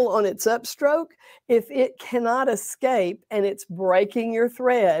vinyl on its upstroke, if it cannot escape and it's breaking your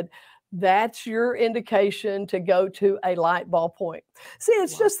thread, that's your indication to go to a light ballpoint. See,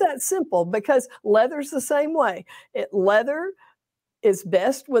 it's just that simple because leather's the same way. Leather is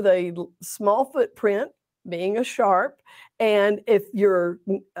best with a small footprint, being a sharp. And if your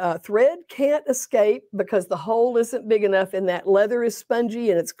thread can't escape because the hole isn't big enough and that leather is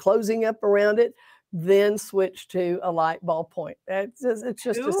spongy and it's closing up around it, then switch to a light ballpoint. It's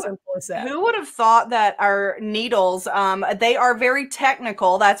just as simple as that. Who would have thought that our needles, they are very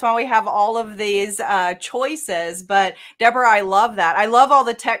technical. That's why we have all of these choices. But Deborah, I love that. I love all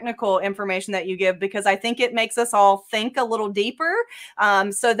the technical information that you give because I think it makes us all think a little deeper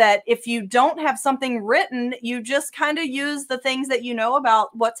so that if you don't have something written, you just kind of use the things that you know about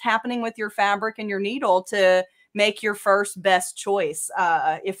what's happening with your fabric and your needle to make your first best choice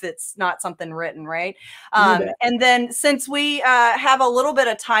if it's not something written, right? And then since we have a little bit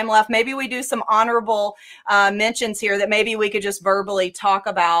of time left, maybe we do some honorable mentions here that maybe we could just verbally talk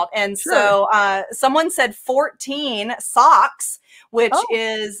about. And so someone said 14 socks, which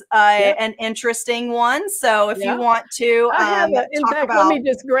is an interesting one. So if you want to in fact, let me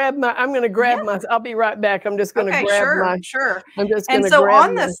just grab my, I'm going to grab my, I'll be right back. I'm just going to grab my, I'm just going to grab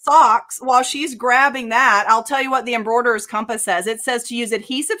on the socks, while she's grabbing that, I'll tell you what the Embroiderer's Compass says. It says to use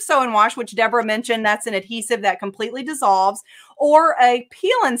adhesive sewing wash, which Deborah mentioned, that's an adhesive that completely dissolves, or a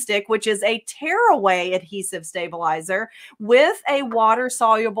peel and stick, which is a tearaway adhesive stabilizer with a water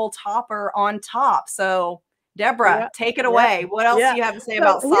soluble topper on top. So Deborah, take it away. What else do you have to say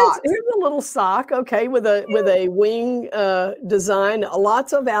about socks? Here's a little sock, okay, with a wing design,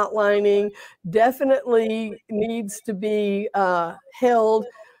 lots of outlining, definitely needs to be held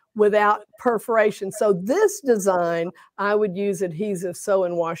without perforation. So this design, I would use adhesive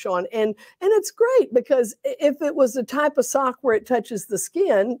sewing wash on. And it's great because if it was the type of sock where it touches the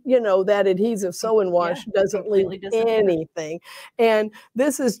skin, you know, that adhesive sewing wash doesn't leave anything. And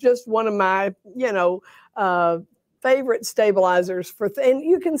this is just one of my, you know, favorite stabilizers for, and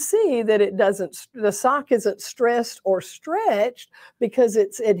you can see that it doesn't, the sock isn't stressed or stretched because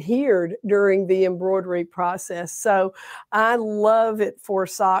it's adhered during the embroidery process. So I love it for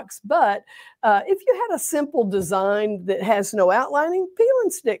socks, but if you had a simple design that has no outlining, peel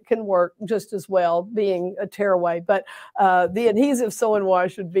and stick can work just as well, being a tearaway. But the adhesive sew and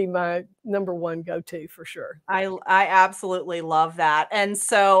wash would be my #1 go-to for sure. I absolutely love that. And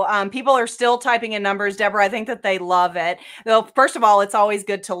so people are still typing in numbers. Deborah, I think that they love it. Though, first of all, it's always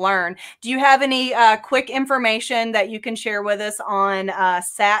good to learn. Do you have any quick information that you can share with us on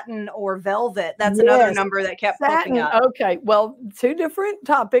satin or velvet? That's another number that kept popping up. Okay, well, 2 different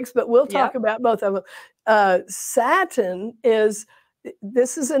topics, but we'll talk about both of them. Satin is,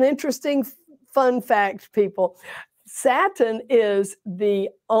 this is an interesting fun fact, people. Satin is the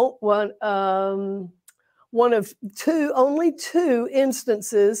one of only two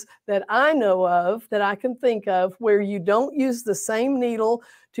instances that I know of, that I can think of, where you don't use the same needle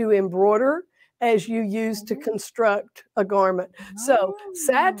to embroider as you use to construct a garment. So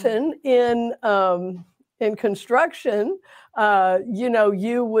satin in construction, you know,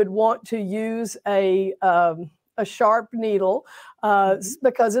 you would want to use a sharp needle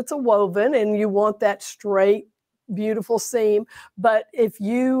because it's a woven and you want that straight, beautiful seam. But if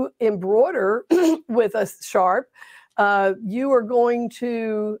you embroider with a sharp, you are going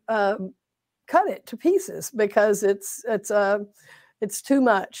to cut it to pieces because it's too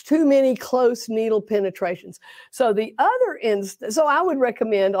much, too many close needle penetrations. So the other instance, so I would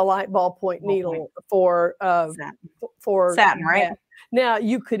recommend a light ballpoint needle for satin, right? That. Now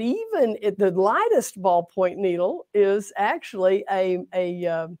you could even, the lightest ballpoint needle is actually a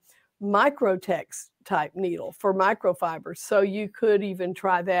microtex type needle for microfibers. So you could even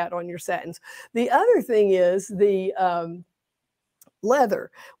try that on your satins. The other thing is the leather.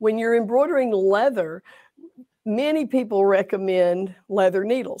 When you're embroidering leather, many people recommend leather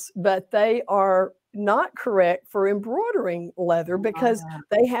needles, but they are not correct for embroidering leather because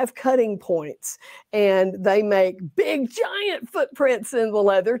they have cutting points and they make big giant footprints in the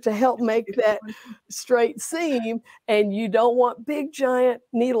leather to help make that straight seam. And you don't want big giant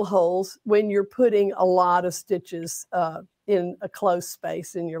needle holes when you're putting a lot of stitches in a close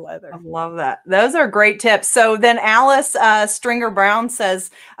space in your leather. I love that. Those are great tips. So then Alice Stringer Brown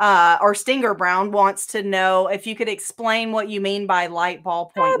says, or Stinger Brown wants to know if you could explain what you mean by light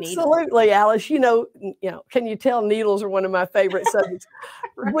ballpoint needle. Absolutely, Alice. You know, can you tell needles are one of my favorite subjects?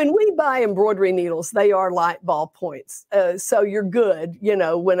 Right. When we buy embroidery needles, they are light ballpoints. So you're good, you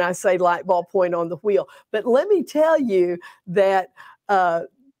know, when I say light ballpoint on the wheel. But let me tell you that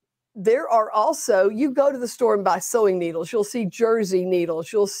there are also, you go to the store and buy sewing needles, you'll see jersey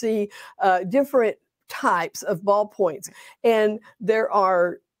needles, you'll see different types of ballpoints. And there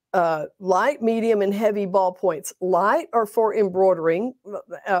are light, medium, and heavy ballpoints. Light are for embroidering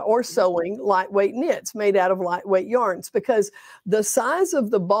or sewing lightweight knits made out of lightweight yarns, because the size of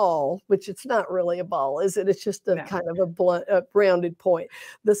the ball, which it's not really a ball, is it? It's just a kind of a blunt, rounded point.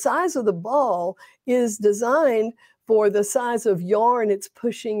 The size of the ball is designed for the size of yarn it's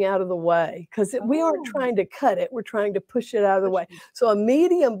pushing out of the way, because we aren't trying to cut it, we're trying to push it out of the way. So a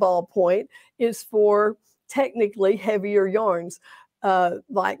medium ballpoint is for technically heavier yarns,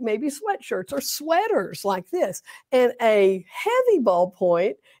 like maybe sweatshirts or sweaters like this. And a heavy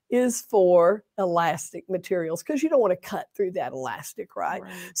ballpoint is for elastic materials, because you don't want to cut through that elastic, right?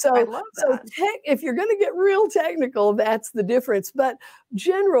 So, if you're going to get real technical, that's the difference. But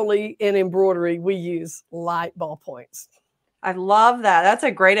generally in embroidery, we use light ballpoints. I love that. That's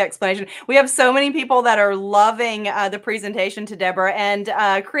a great explanation. We have so many people that are loving the presentation to Deborah, and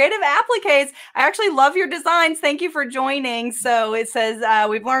Creative Appliques. I actually love your designs. Thank you for joining. So it says,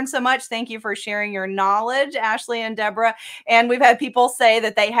 we've learned so much. Thank you for sharing your knowledge, Ashley and Deborah. And we've had people say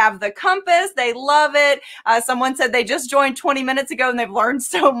that they have the compass. They love it. Someone said they just joined 20 minutes ago and they've learned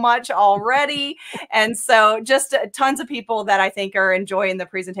so much already. And so just tons of people that I think are enjoying the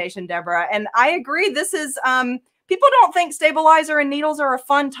presentation, Deborah. And I agree. This is, people don't think stabilizer and needles are a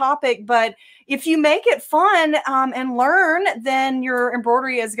fun topic, but if you make it fun and learn, then your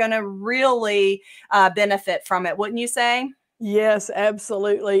embroidery is going to really benefit from it, wouldn't you say? Yes,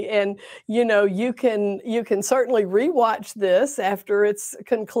 absolutely. And you know, you can certainly rewatch this after it's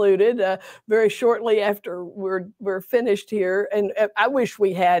concluded, very shortly after we're finished here. And I wish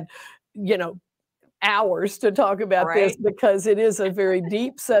we had, you know, hours to talk about this, because it is a very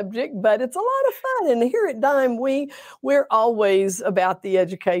deep subject, but it's a lot of fun. And here at Dime, we're always about the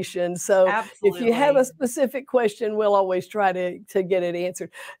education. So if you have a specific question, we'll always try to get it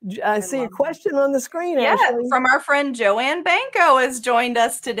answered. I see a question on the screen. Yeah, Ashley. From our friend Joanne Banco has joined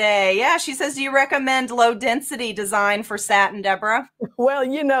us today. Yeah, she says, do you recommend low density design for satin, Deborah? Well,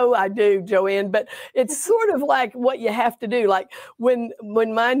 you know, I do, Joanne, but it's sort of like what you have to do. Like when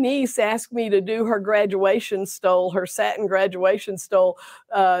my niece asked me to do her graduation stole, her satin graduation stole,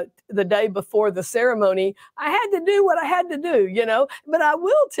 the day before the ceremony. I had to do what I had to do, you know. But I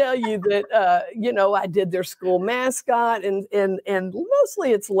will tell you that, you know, I did their school mascot, and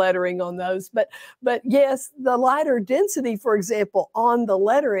mostly it's lettering on those. But yes, the lighter density, for example, on the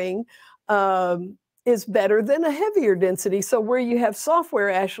lettering, is better than a heavier density. So where you have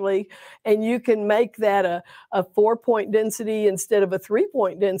software, Ashley, and you can make that a 4-point density instead of a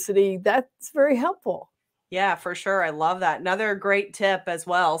 3-point density, that's very helpful. Yeah, for sure. I love that. Another great tip as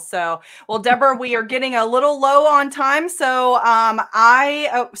well. So, well, Deborah, we are getting a little low on time. So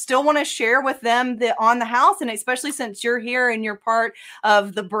I still want to share with them the On the House. And especially since you're here and you're part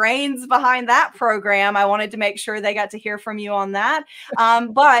of the brains behind that program, I wanted to make sure they got to hear from you on that.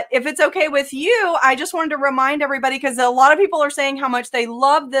 But if it's okay with you, I just wanted to remind everybody, because a lot of people are saying how much they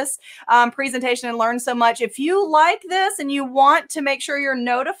love this presentation and learn so much. If you like this and you want to make sure you're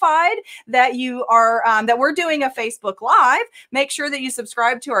notified that you are, that we're doing a Facebook Live, make sure that you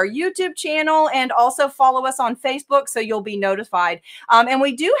subscribe to our YouTube channel and also follow us on Facebook so you'll be notified. And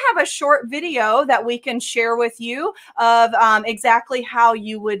we do have a short video that we can share with you of exactly how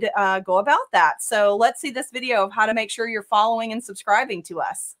you would go about that. So let's see this video of how to make sure you're following and subscribing to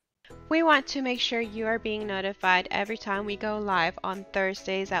us. We want to make sure you are being notified every time we go live on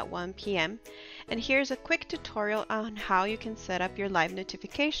Thursdays at 1 p.m. And here's a quick tutorial on how you can set up your live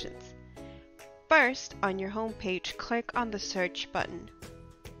notifications. First, on your home page, click on the search button.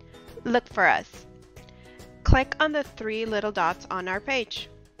 Look for us. Click on the 3 little dots on our page.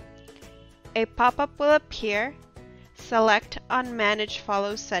 A pop-up will appear. Select on Manage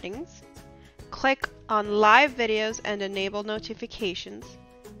Follow Settings. Click on Live Videos and enable notifications.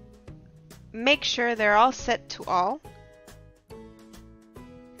 Make sure they're all set to all.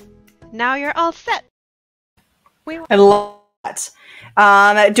 Now you're all set. I love that.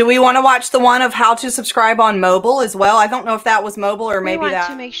 Do we want to watch the one of how to subscribe on mobile as well? I don't know if that was mobile or maybe that. We want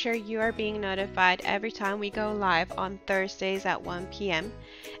to make sure you are being notified every time we go live on Thursdays at 1 p.m.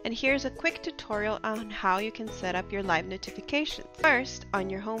 And here's a quick tutorial on how you can set up your live notifications. First, on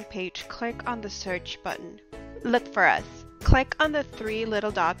your home page, click on the search button. Look for us. Click on the 3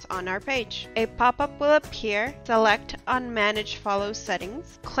 little dots on our page. A pop-up will appear. Select on Manage Follow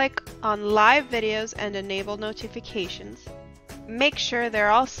Settings. Click on Live Videos and enable notifications. Make sure they're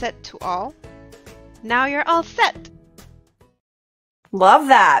all set to all. Now you're all set. Love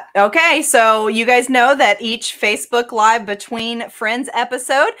that. Okay, so you guys know that each Facebook Live Between Friends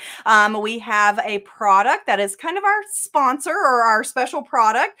episode, we have a product that is kind of our sponsor or our special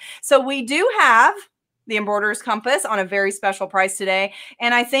product. So we do have the Embroiderer's Compass on a very special price today.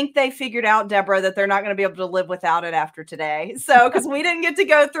 And I think they figured out, Deborah, that they're not going to be able to live without it after today. So, because we didn't get to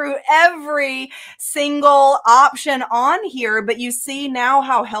go through every single option on here, but you see now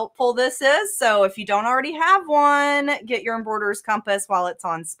how helpful this is. So if you don't already have one, get your Embroiderer's Compass while it's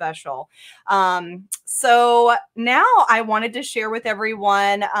on special. So now I wanted to share with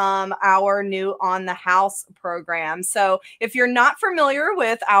everyone our new On the House program. So if you're not familiar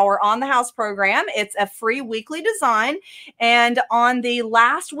with our On the House program, it's a free weekly design. And on the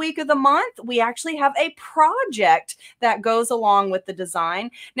last week of the month, we actually have a project that goes along with the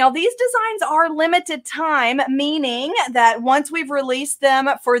design. Now, these designs are limited time, meaning that once we've released them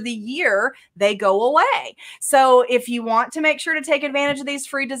for the year, they go away. So if you want to make sure to take advantage of these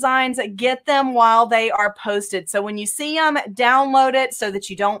free designs, get them while they are posted. So when you see them, download it so that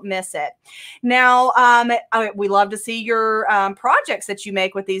you don't miss it. Now, we love to see your projects that you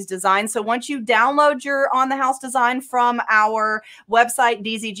make with these designs. So once you download your On the House design from our website,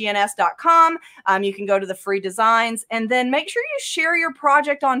 dzgns.com, you can go to the free designs and then make sure you share your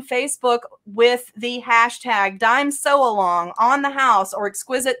project on Facebook with the hashtag Dime Sew Along, On the House, or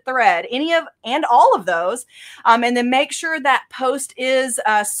Exquisite Thread, any of and all of those. And then make sure that post is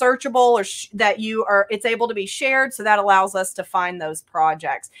searchable, or that it's able to be shared. So that allows us to find those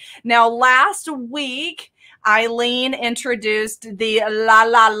projects. Now, last week, Eileen introduced the La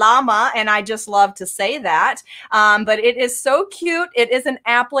La Llama, and I just love to say that. But it is so cute. It is an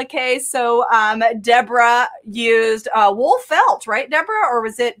applique. So Deborah used wool felt, right, Deborah? Or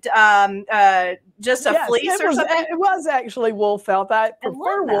was it just a fleece or something? It was actually wool felt. I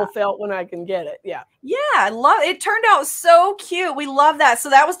prefer wool felt when I can get it. Yeah. Yeah, I love it. It turned out so cute. We love that. So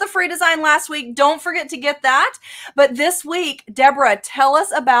that was the free design last week. Don't forget to get that. But this week, Deborah, tell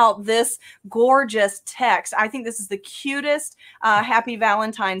us about this gorgeous text. I think this is the cutest Happy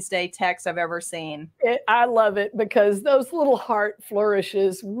Valentine's Day text I've ever seen. I love it because those little heart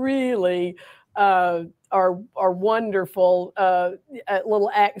flourishes really are wonderful,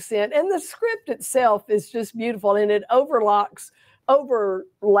 little accent, and the script itself is just beautiful, and it overlocks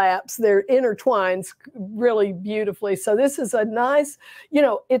overlaps, they're intertwines really beautifully. So this is a nice, you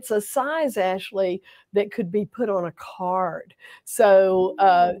know, it's a size, Ashley, that could be put on a card. So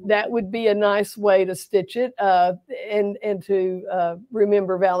that would be a nice way to stitch it and to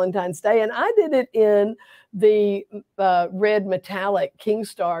remember Valentine's Day. And I did it in the red metallic King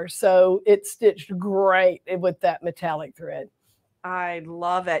Star. So it stitched great with that metallic thread. I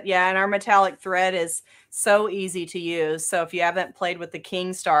love it. Yeah, and our metallic thread is so easy to use. So if you haven't played with the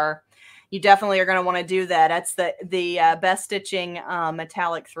King Star, you definitely are going to want to do that. That's the best stitching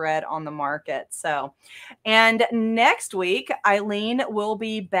metallic thread on the market. So, and next week, Eileen will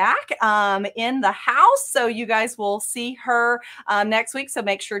be back in the house. So you guys will see her next week. So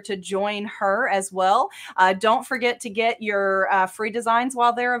make sure to join her as well. Don't forget to get your free designs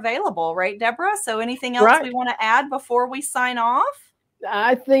while they're available, right, Deborah? So anything else we want to add before we sign off?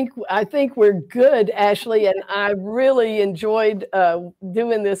 I think we're good, Ashley, and I really enjoyed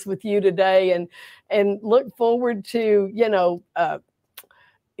doing this with you today, and look forward to, you know,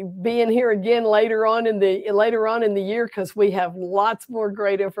 being here again later on in the year, because we have lots more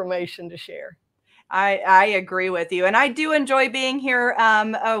great information to share. I agree with you. And I do enjoy being here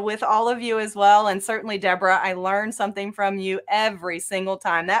with all of you as well. And certainly, Deborah, I learned something from you every single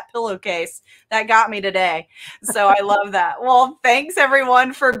time. That pillowcase, that got me today. So I love that. Well, thanks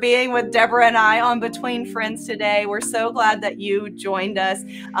everyone for being with Deborah and I on Between Friends today. We're so glad that you joined us.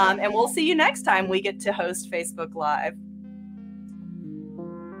 And we'll see you next time we get to host Facebook Live.